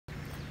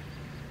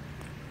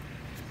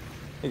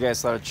Hey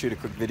guys, thought I'd shoot a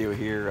quick video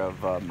here of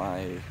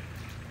my it's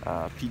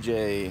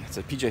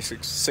a PJ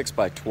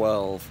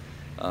 6x12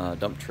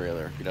 dump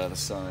trailer, get out of the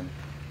sun.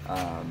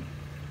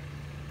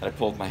 I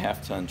pulled my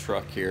half-ton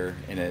truck here,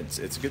 and it's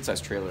a good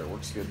sized trailer. It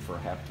works good for a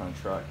half-ton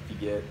truck.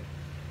 If you get,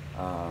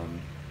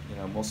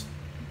 most,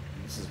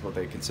 this is what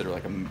they consider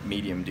like a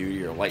medium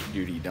duty or light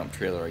duty dump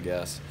trailer, I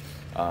guess.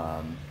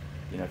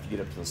 If you get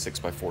up to the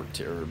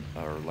 6x14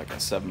 or like a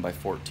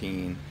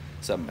 7x14,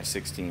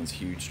 7x16 is a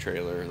huge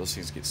trailer. Those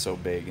things get so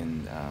big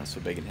and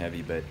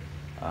heavy, but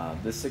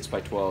this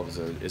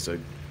 6x12 is I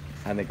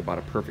think about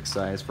a perfect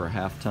size for a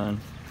half ton.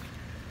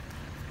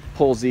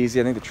 Pulls easy.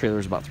 I think the trailer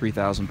is about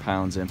 3,000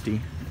 pounds empty,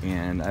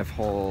 and I've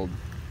hauled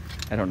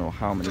I don't know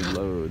how many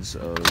loads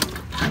of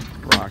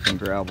rock and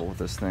gravel with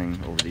this thing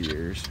over the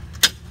years.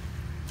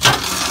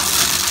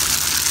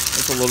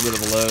 It's a little bit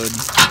of a load.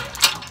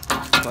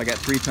 So I got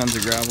 3 tons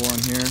of gravel on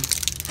here.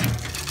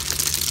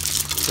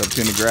 So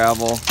between the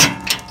gravel,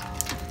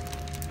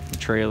 the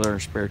trailer,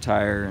 spare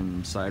tire,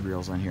 and side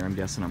rails on here, I'm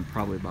guessing I'm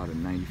probably about a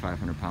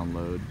 9,500 pound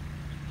load.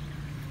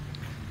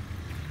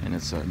 And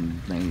it's a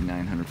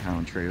 9,900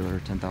 pound trailer,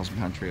 10,000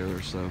 pound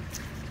trailer, so it's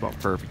about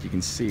perfect. You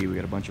can see we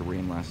got a bunch of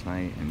rain last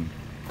night, and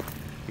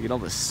you get all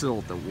the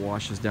silt that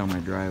washes down my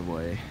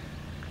driveway,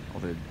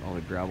 all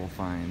the gravel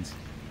fines.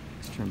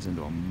 This turns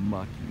into a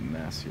mucky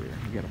mess here.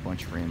 We got a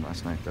bunch of rain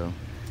last night though.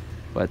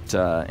 But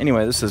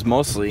anyway, this is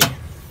mostly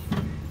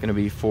going to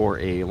be for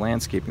a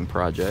landscaping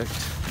project.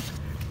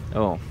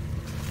 Oh,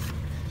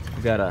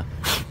 I've got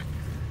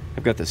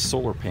this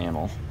solar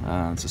panel.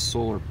 It's a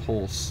solar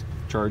pulse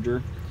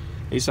charger.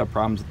 I used to have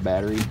problems with the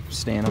battery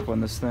staying up on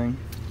this thing,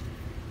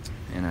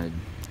 and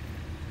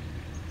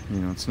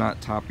it's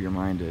not top of your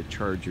mind to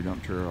charge your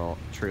dump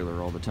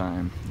trailer all the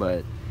time.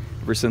 But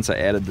ever since I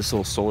added this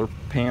little solar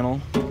panel,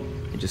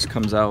 it just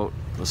comes out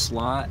the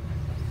slot.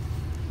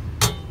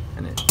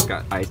 And it's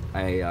got,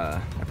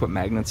 I put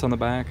magnets on the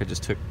back. I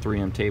just took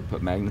 3M tape,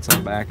 put magnets on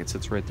the back. It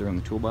sits right there in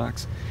the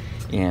toolbox.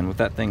 And with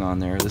that thing on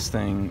there, this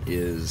thing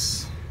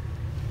is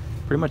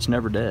pretty much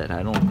never dead.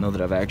 I don't know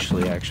that I've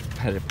actually had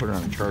to put it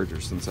on a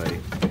charger since I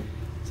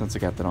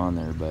got that on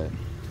there. But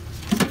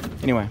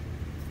anyway,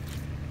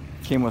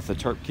 came with a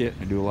tarp kit.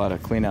 I do a lot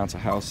of clean outs of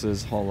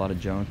houses, haul a lot of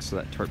junk, so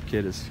that tarp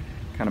kit is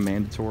kind of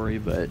mandatory.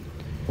 But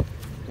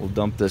we'll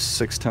dump this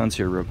 6 tons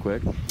here real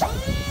quick.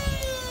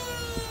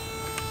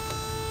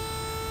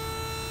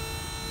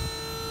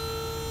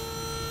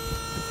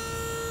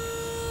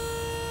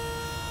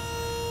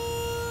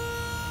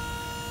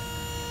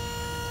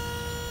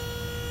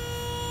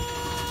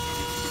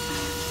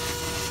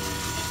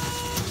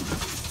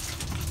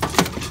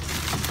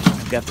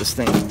 Got this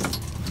thing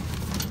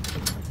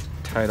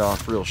tied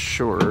off real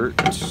short.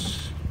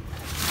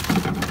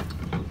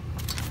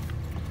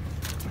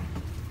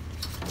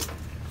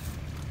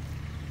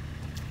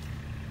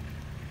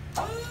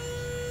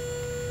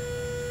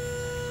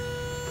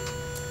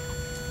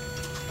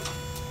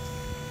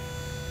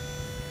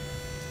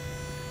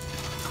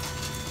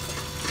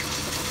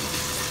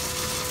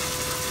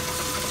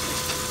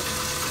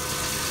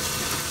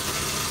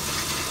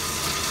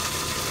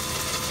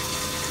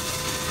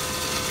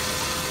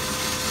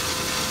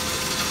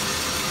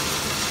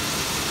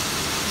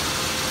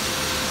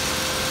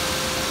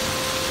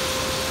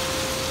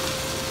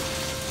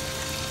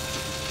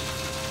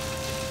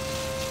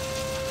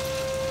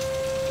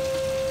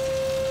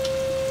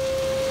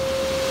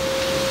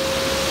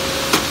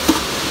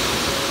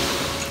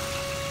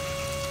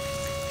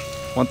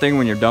 One thing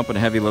when you're dumping a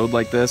heavy load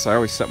like this, I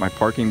always set my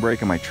parking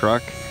brake in my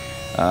truck.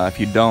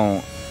 If you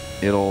don't,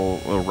 it'll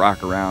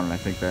rock around, and I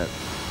think that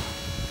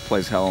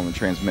plays hell in the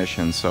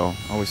transmission. So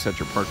always set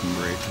your parking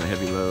brake for the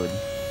heavy load.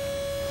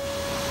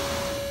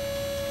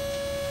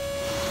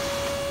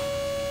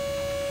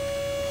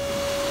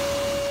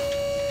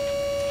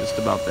 Just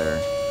about there.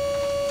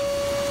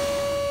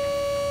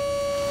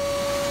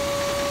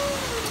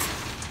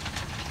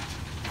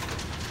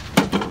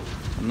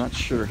 I'm not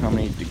sure how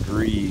many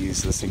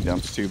degrees this thing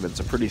dumps to, but it's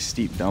a pretty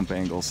steep dump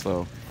angle,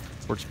 so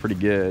it works pretty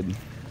good.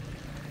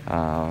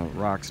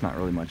 Rock's not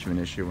really much of an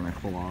issue. When I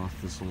pull off,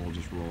 this will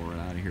just roll right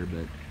out of here,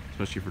 but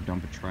especially for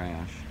dumping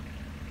trash,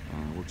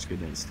 it works good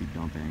to have a steep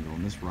dump angle.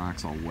 And this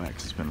rock's all wet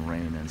because it's been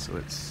raining, so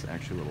it's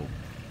actually a little,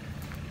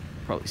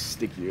 probably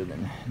stickier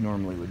than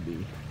normally would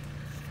be.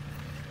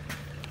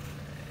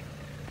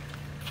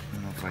 I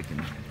don't know if I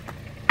can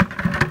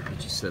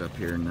get you set up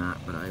here or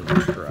not, but I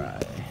will try.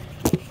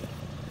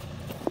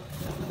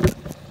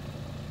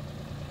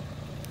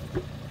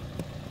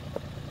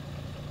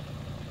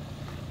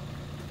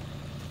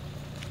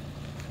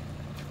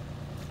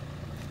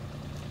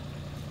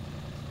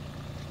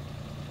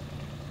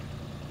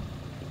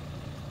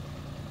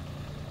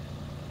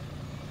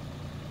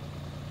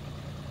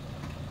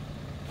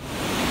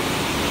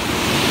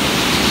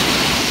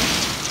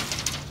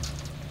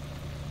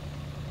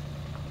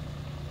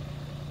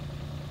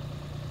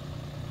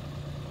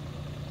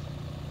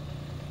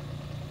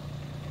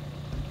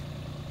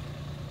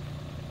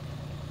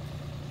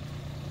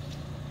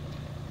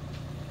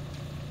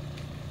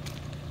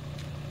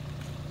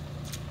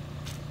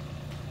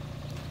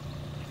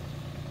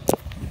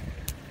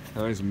 It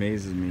always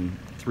amazes me.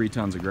 3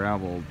 tons of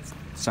gravel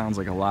sounds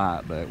like a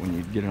lot, but when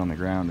you get it on the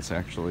ground, it's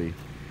actually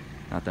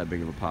not that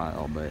big of a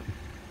pile. But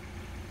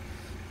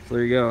so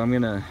there you go.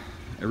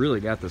 I really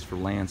got this for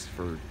Lance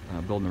for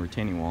building a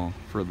retaining wall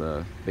for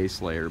the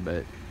base layer,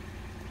 but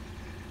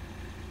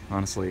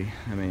honestly,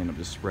 I may end up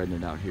just spreading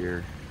it out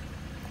here.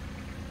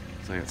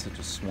 So I got such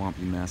a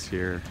swampy mess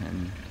here,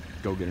 and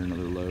go get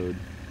another load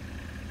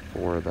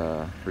for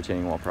the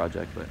retaining wall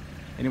project. But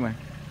anyway,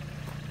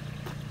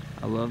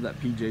 I love that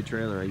PJ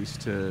trailer. I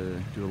used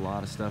to do a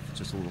lot of stuff with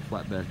just a little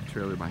flatbed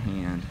trailer by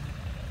hand.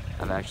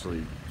 I've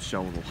actually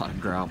shoveled a lot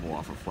of gravel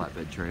off a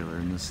flatbed trailer,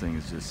 and this thing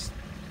is just,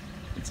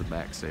 it's a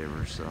back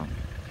saver. So,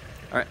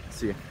 all right,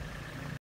 see ya.